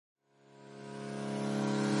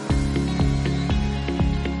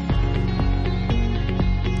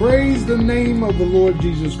Praise the name of the Lord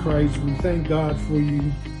Jesus Christ. We thank God for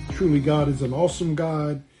you. Truly, God is an awesome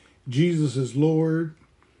God. Jesus is Lord.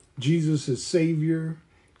 Jesus is Savior.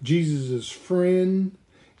 Jesus is friend.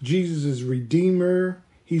 Jesus is Redeemer.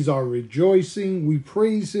 He's our rejoicing. We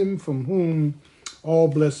praise him from whom all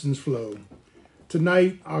blessings flow.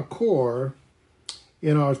 Tonight, our core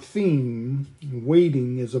in our theme,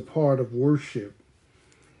 waiting is a part of worship,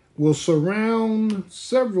 will surround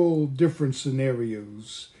several different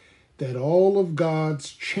scenarios that all of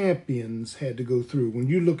God's champions had to go through. When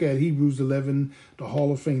you look at Hebrews 11, the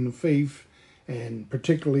Hall of Fame of Faith, and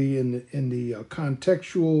particularly in the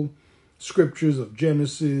contextual scriptures of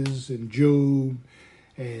Genesis and Job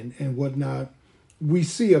and whatnot, we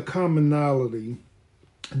see a commonality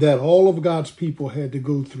that all of God's people had to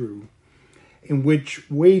go through, in which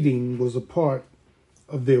waiting was a part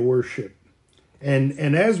of their worship.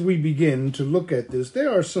 And as we begin to look at this,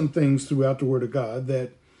 there are some things throughout the Word of God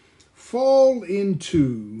that fall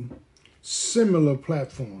into similar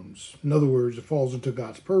platforms. In other words, it falls into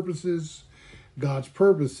God's purposes. God's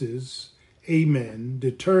purposes, amen,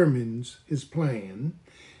 determines his plan.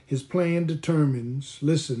 His plan determines,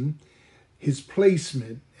 listen, his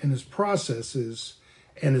placement and his processes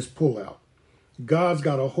and his pullout. God's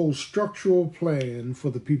got a whole structural plan for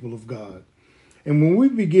the people of God. And when we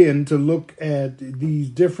begin to look at these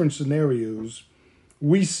different scenarios,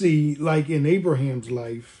 we see, like in Abraham's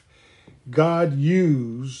life, God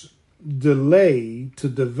used delay to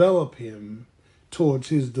develop him towards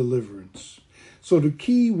his deliverance. So the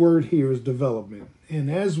key word here is development.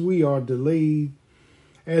 And as we are delayed,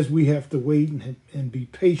 as we have to wait and be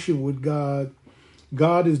patient with God,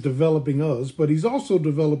 God is developing us, but he's also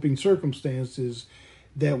developing circumstances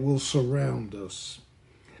that will surround us.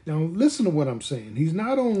 Now, listen to what I'm saying. He's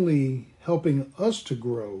not only helping us to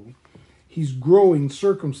grow, he's growing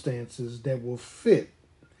circumstances that will fit,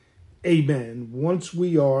 amen, once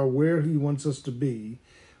we are where he wants us to be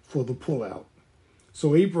for the pullout.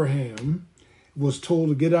 So Abraham was told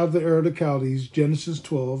to get out of the Ur of the Chaldees, Genesis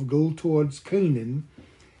 12, go towards Canaan.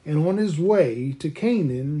 And on his way to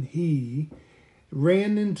Canaan, he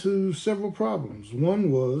ran into several problems. One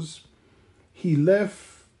was he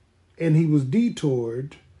left and he was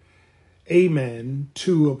detoured, amen,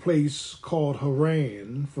 to a place called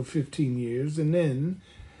Haran for 15 years. And then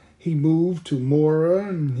he moved to Mora,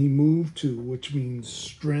 and he moved to, which means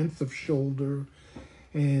strength of shoulder.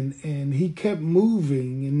 And he kept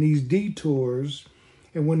moving in these detours.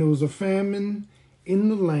 And when there was a famine in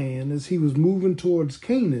the land, as he was moving towards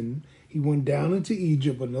Canaan, he went down into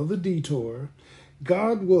Egypt, another detour.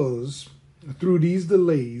 God was, through these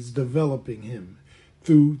delays, developing him.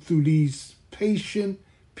 Through these patient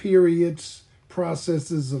periods,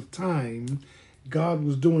 processes of time, God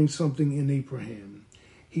was doing something in Abraham.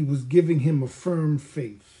 He was giving him a firm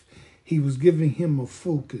faith. He was giving him a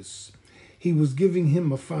focus. He was giving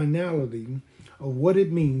him a finality of what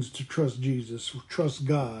it means to trust Jesus, trust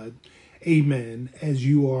God, amen, as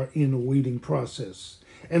you are in a waiting process.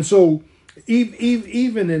 And so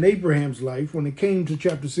even in Abraham's life, when it came to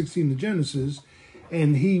chapter 16 of Genesis,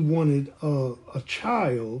 and he wanted a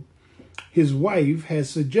child, his wife had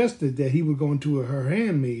suggested that he would go into her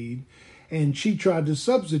handmaid, and she tried to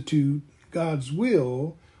substitute God's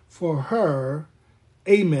will for her,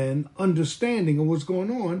 amen, understanding of what's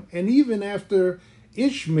going on. And even after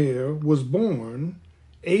Ishmael was born,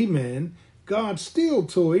 amen, God still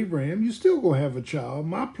told Abraham, you still gonna have a child.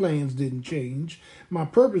 My plans didn't change. My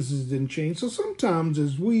purposes didn't change. So sometimes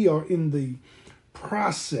as we are in the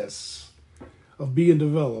process of being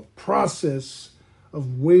developed, process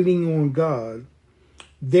of waiting on God,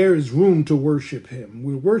 there is room to worship him.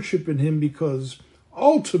 We're worshiping him because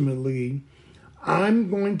ultimately I'm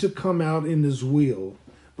going to come out in his will,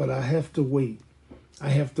 but I have to wait. I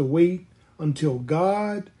have to wait until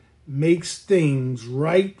God makes things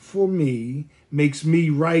right for me, makes me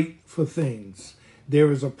right for things.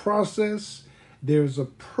 There is a process, there's a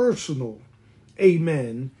personal,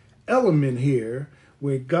 amen, element here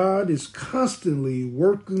where God is constantly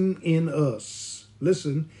working in us.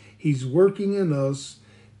 Listen, he's working in us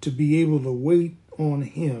to be able to wait on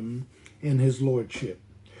him and his lordship.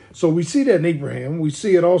 So we see that in Abraham. We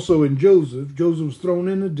see it also in Joseph. Joseph was thrown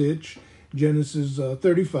in a ditch, Genesis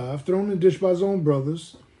 35, thrown in a ditch by his own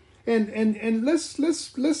brothers. And let's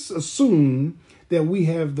assume that we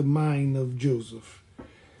have the mind of Joseph.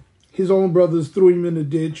 His own brothers threw him in a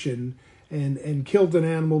ditch and killed an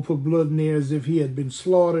animal, put blood in there as if he had been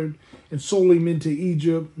slaughtered, and sold him into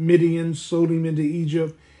Egypt. Midian sold him into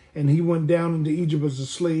Egypt, and he went down into Egypt as a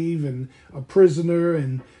slave and a prisoner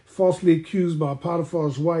and falsely accused by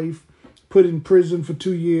Potiphar's wife, put in prison for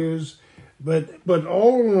 2 years, But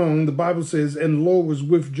all along, the Bible says, and the Lord was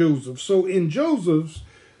with Joseph. So in Joseph's,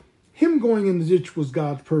 him going in the ditch was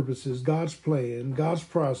God's purposes, God's plan, God's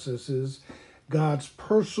processes, God's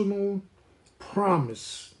personal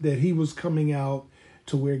promise that he was coming out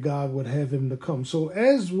to where God would have him to come. So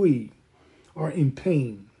as we are in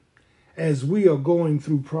pain, as we are going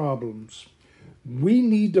through problems, we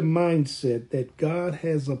need the mindset that God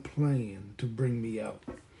has a plan to bring me out.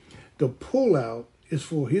 The pullout is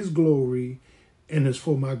for his glory and is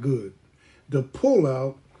for my good. The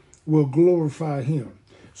pullout will glorify him.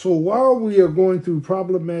 So while we are going through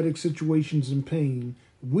problematic situations and pain,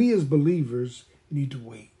 we as believers need to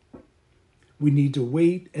wait. We need to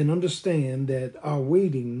wait and understand that our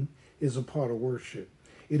waiting is a part of worship.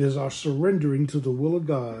 It is our surrendering to the will of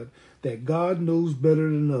God, that God knows better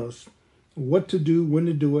than us what to do, when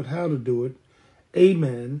to do it, how to do it.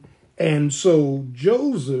 Amen. And so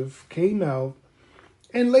Joseph came out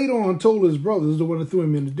and later on told his brothers, the one that threw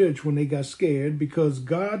him in the ditch when they got scared, because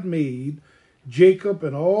God made Jacob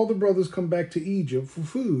and all the brothers come back to Egypt for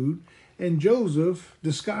food. And Joseph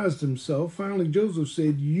disguised himself. Finally, Joseph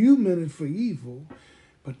said, you meant it for evil,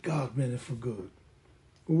 but God meant it for good.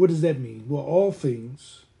 Well, what does that mean? Well, all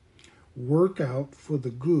things work out for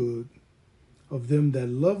the good of them that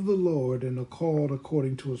love the Lord and are called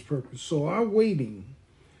according to his purpose. So our waiting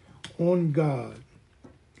on God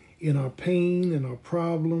in our pain, in our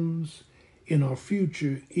problems, in our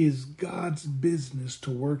future is God's business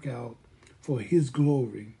to work out for his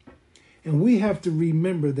glory. And we have to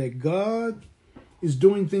remember that God is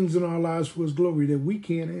doing things in our lives for his glory that we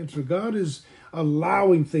can't answer. God is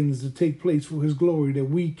allowing things to take place for his glory that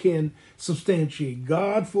we can substantiate.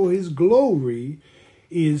 God, for his glory,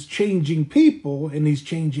 is changing people, and he's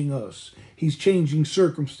changing us. He's changing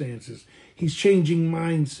circumstances. He's changing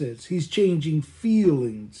mindsets. He's changing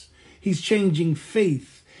feelings. He's changing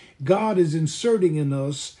faith. God is inserting in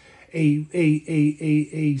us a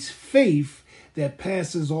faith that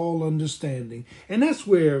passes all understanding. And that's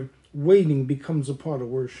where waiting becomes a part of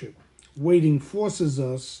worship. Waiting forces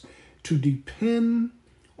us to depend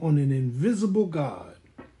on an invisible God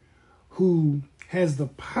who has the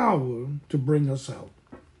power to bring us out.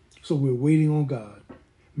 So we're waiting on God.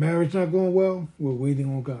 Marriage not going well, we're waiting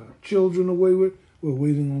on God. Children are wayward, we're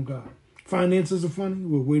waiting on God. Finances are funny,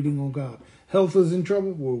 we're waiting on God. Health is in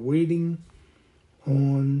trouble, we're waiting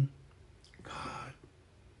on God.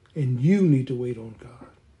 And you need to wait on God.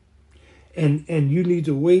 And you need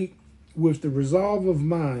to wait with the resolve of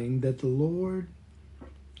mind that the Lord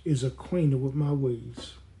is acquainted with my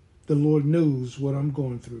ways. The Lord knows what I'm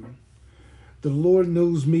going through. The Lord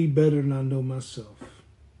knows me better than I know myself.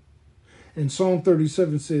 And Psalm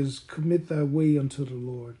 37 says, commit thy way unto the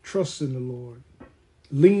Lord. Trust in the Lord.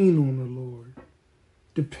 Lean on the Lord.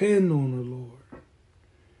 Depend on the Lord.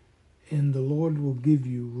 And the Lord will give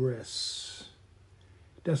you rest.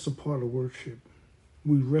 That's a part of worship.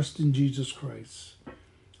 We rest in Jesus Christ,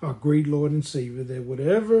 our great Lord and Savior, that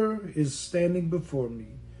whatever is standing before me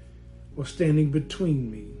or standing between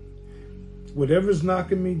me, whatever's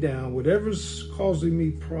knocking me down, whatever's causing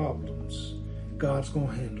me problems, God's going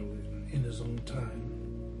to handle it in his own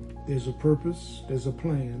time. There's a purpose, there's a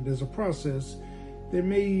plan, there's a process. There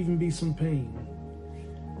may even be some pain,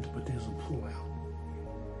 but there's a pull out.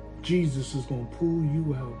 Jesus is going to pull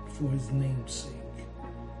you out for his name's sake,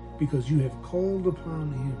 because you have called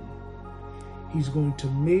upon him. He's going to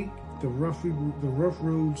make the rough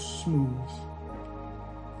road smooth.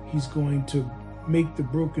 He's going to make the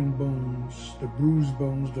broken bones, the bruised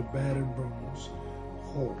bones, the battered bones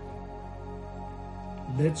whole.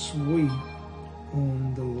 Let's wait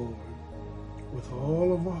on the Lord with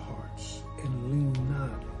all of our hearts and lean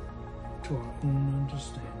not to our own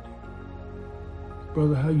understanding.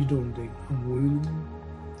 Brother, how you doing today? I'm waiting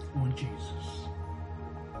on Jesus,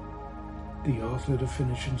 the author, the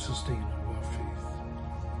finisher, and sustainer of our faith.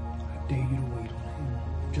 I dare you to wait on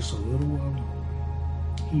him just a little while longer.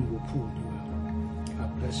 He will pull you out.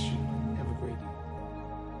 God bless you.